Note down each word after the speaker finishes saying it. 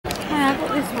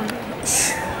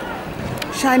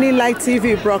Shining Light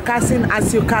TV broadcasting.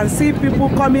 As you can see, people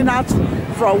coming out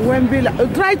from Wembley.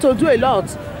 Try to do a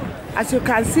lot. As you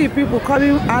can see, people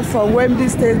coming out from Wembley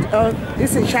State.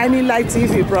 This is Shining Light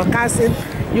TV broadcasting.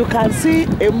 You can see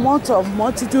a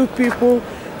multitude people.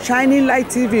 Shining Light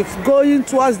TV going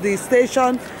towards the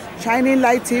station. Shining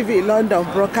Light TV London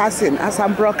broadcasting. As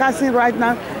I'm broadcasting right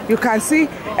now, you can see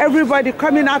everybody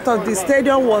coming out of the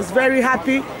stadium was very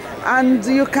happy, and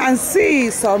you can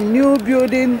see some new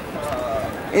building,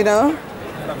 you know.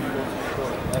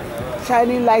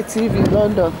 Shining Light TV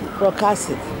London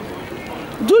broadcasting.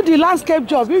 Do the landscape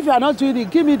job. If you are not doing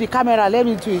it, give me the camera, let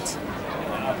me do it.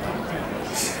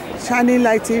 Shining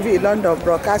Light TV London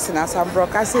broadcasting. As I'm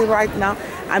broadcasting right now,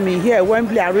 I'm in here,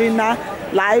 Wembley Arena,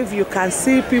 live. You can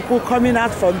see people coming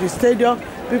out from the stadium.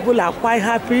 People are quite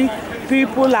happy.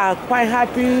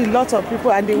 Lots of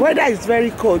people, and the weather is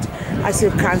very cold. As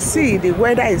you can see, the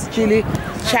weather is chilly.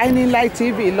 Shining Light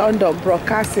TV London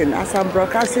broadcasting. As I'm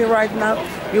broadcasting right now,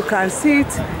 you can see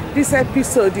it. This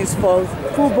episode is for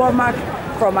football match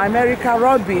from America,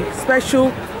 rugby,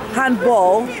 special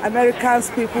handball.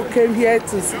 Americans people came here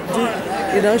to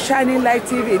do, you know, Shining Light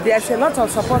TV. There's a lot of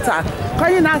supporters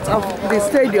coming out of the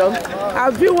stadium.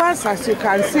 Our viewers, as you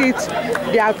can see it,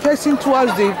 they are facing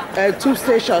towards the tube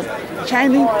station.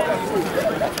 Shining,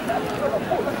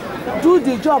 do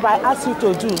the job I asked you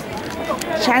to do.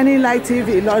 Shining Light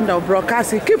TV London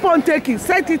broadcasting. Keep on taking,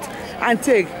 set it and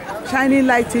take. Shining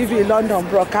Light TV London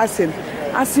broadcasting.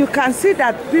 As you can see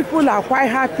that people are quite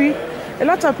happy. A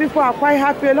lot of people are quite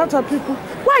happy. A lot of people.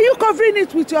 Why are you covering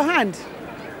it with your hand?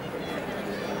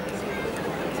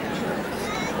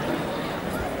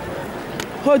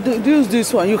 Use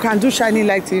this one. You can do Shining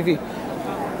Light TV.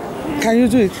 Can you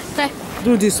do it? Okay.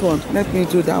 Do this one. Let me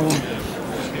do that one.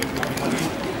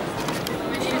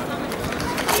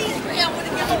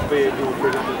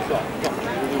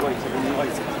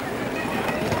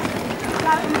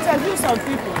 Interview some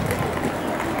people.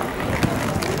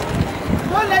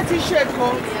 Don't let it shake,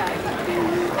 oh.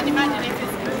 And imagine if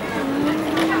it's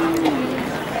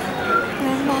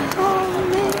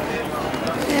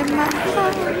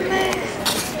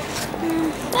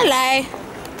Hello,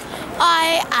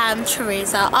 I am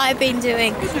Teresa. I've been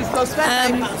doing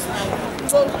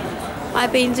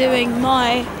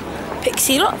my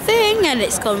pixie lot thing, and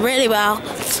it's gone really well.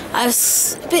 I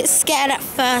was a bit scared at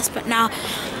first, but now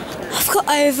I've got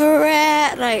over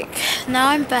it. Like, now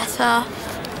I'm better.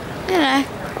 You know,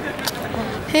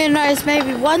 who knows,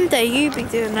 maybe one day you'll be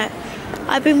doing it.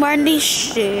 I've been wearing these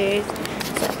shoes,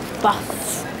 buff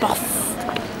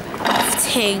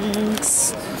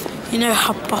things. You know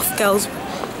how buff girls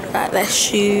like their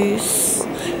shoes.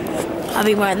 I've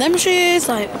been wearing them shoes,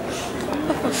 like,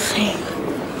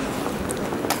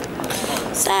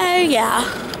 so yeah.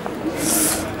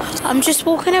 I'm just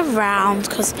walking around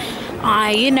because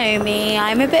you know me,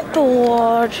 I'm a bit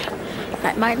bored.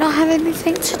 I might not have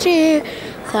anything to do,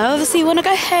 so I obviously want to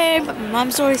go home, but my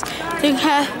mum's always doing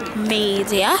her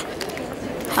media.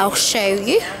 I'll show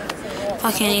you if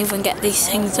I can even get these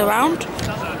things around.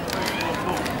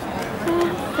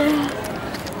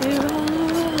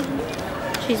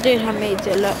 She's doing her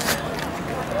media, look.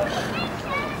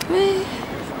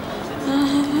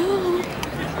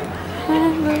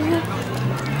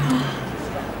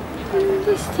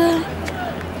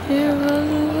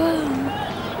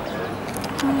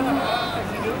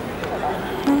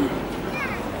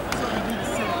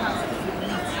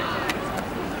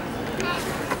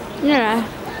 Yeah.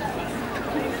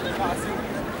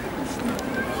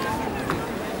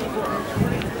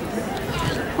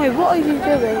 Wait, what are you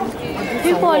doing?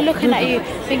 People are looking at you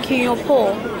thinking you're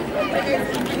poor.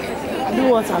 Do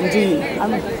what I'm doing.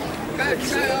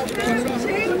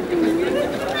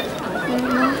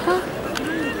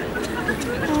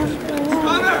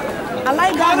 I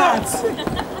like that hat.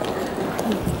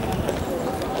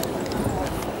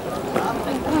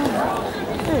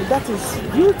 Hey, that is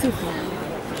beautiful.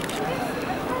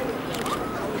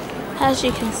 As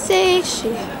you can see, she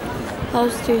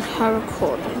was doing her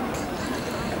recording.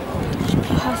 She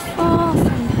put her far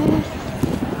from here.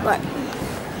 Right.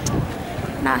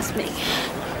 Now it's me.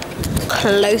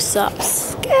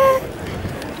 Close-ups.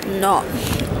 Not.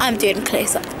 I'm doing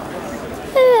close-up.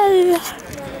 Hello.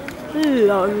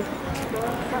 Hello.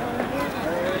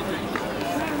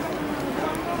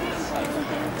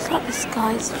 It's like the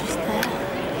sky's just there.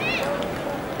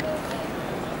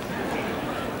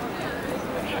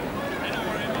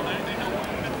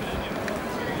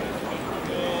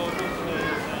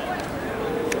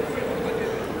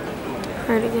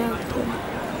 Pretty good.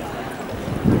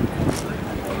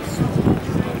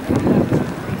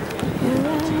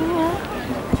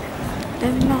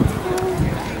 In my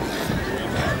home.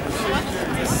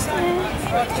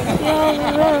 You're the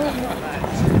one.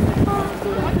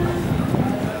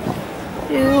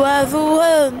 You are the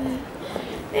one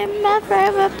in my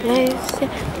favorite place.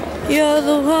 You're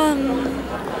the one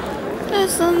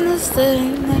that's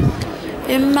understanding.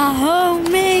 In my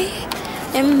homie,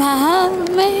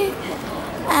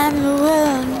 I'm the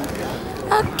one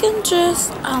I can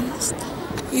just understand.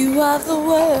 You are the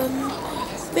one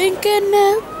thinking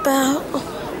about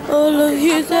all of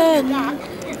you done.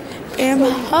 In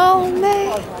my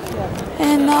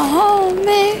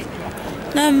homie,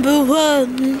 number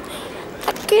one.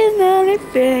 I can only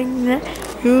think that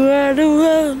you are the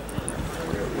one.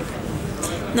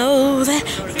 Know that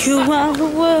you are the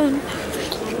one.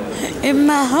 In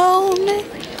my homie,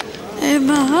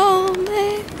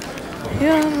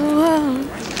 you're the one.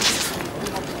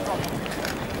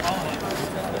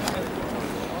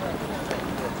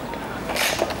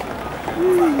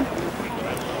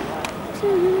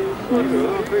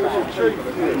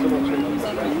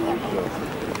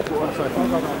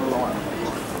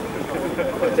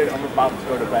 I'm about to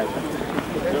go to bed.